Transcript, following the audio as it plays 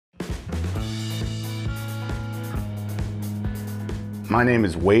My name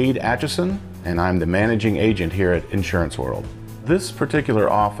is Wade Atchison, and I'm the managing agent here at Insurance World. This particular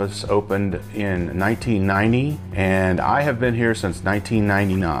office opened in 1990, and I have been here since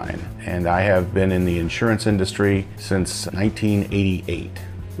 1999, and I have been in the insurance industry since 1988.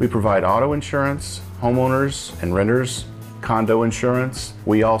 We provide auto insurance, homeowners and renters, condo insurance.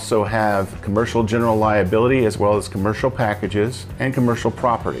 We also have commercial general liability as well as commercial packages and commercial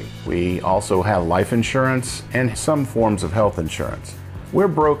property. We also have life insurance and some forms of health insurance. We're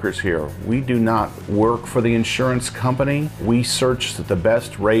brokers here. We do not work for the insurance company. We search the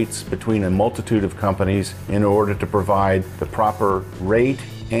best rates between a multitude of companies in order to provide the proper rate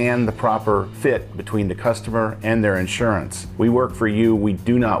and the proper fit between the customer and their insurance. We work for you. We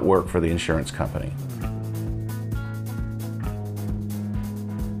do not work for the insurance company.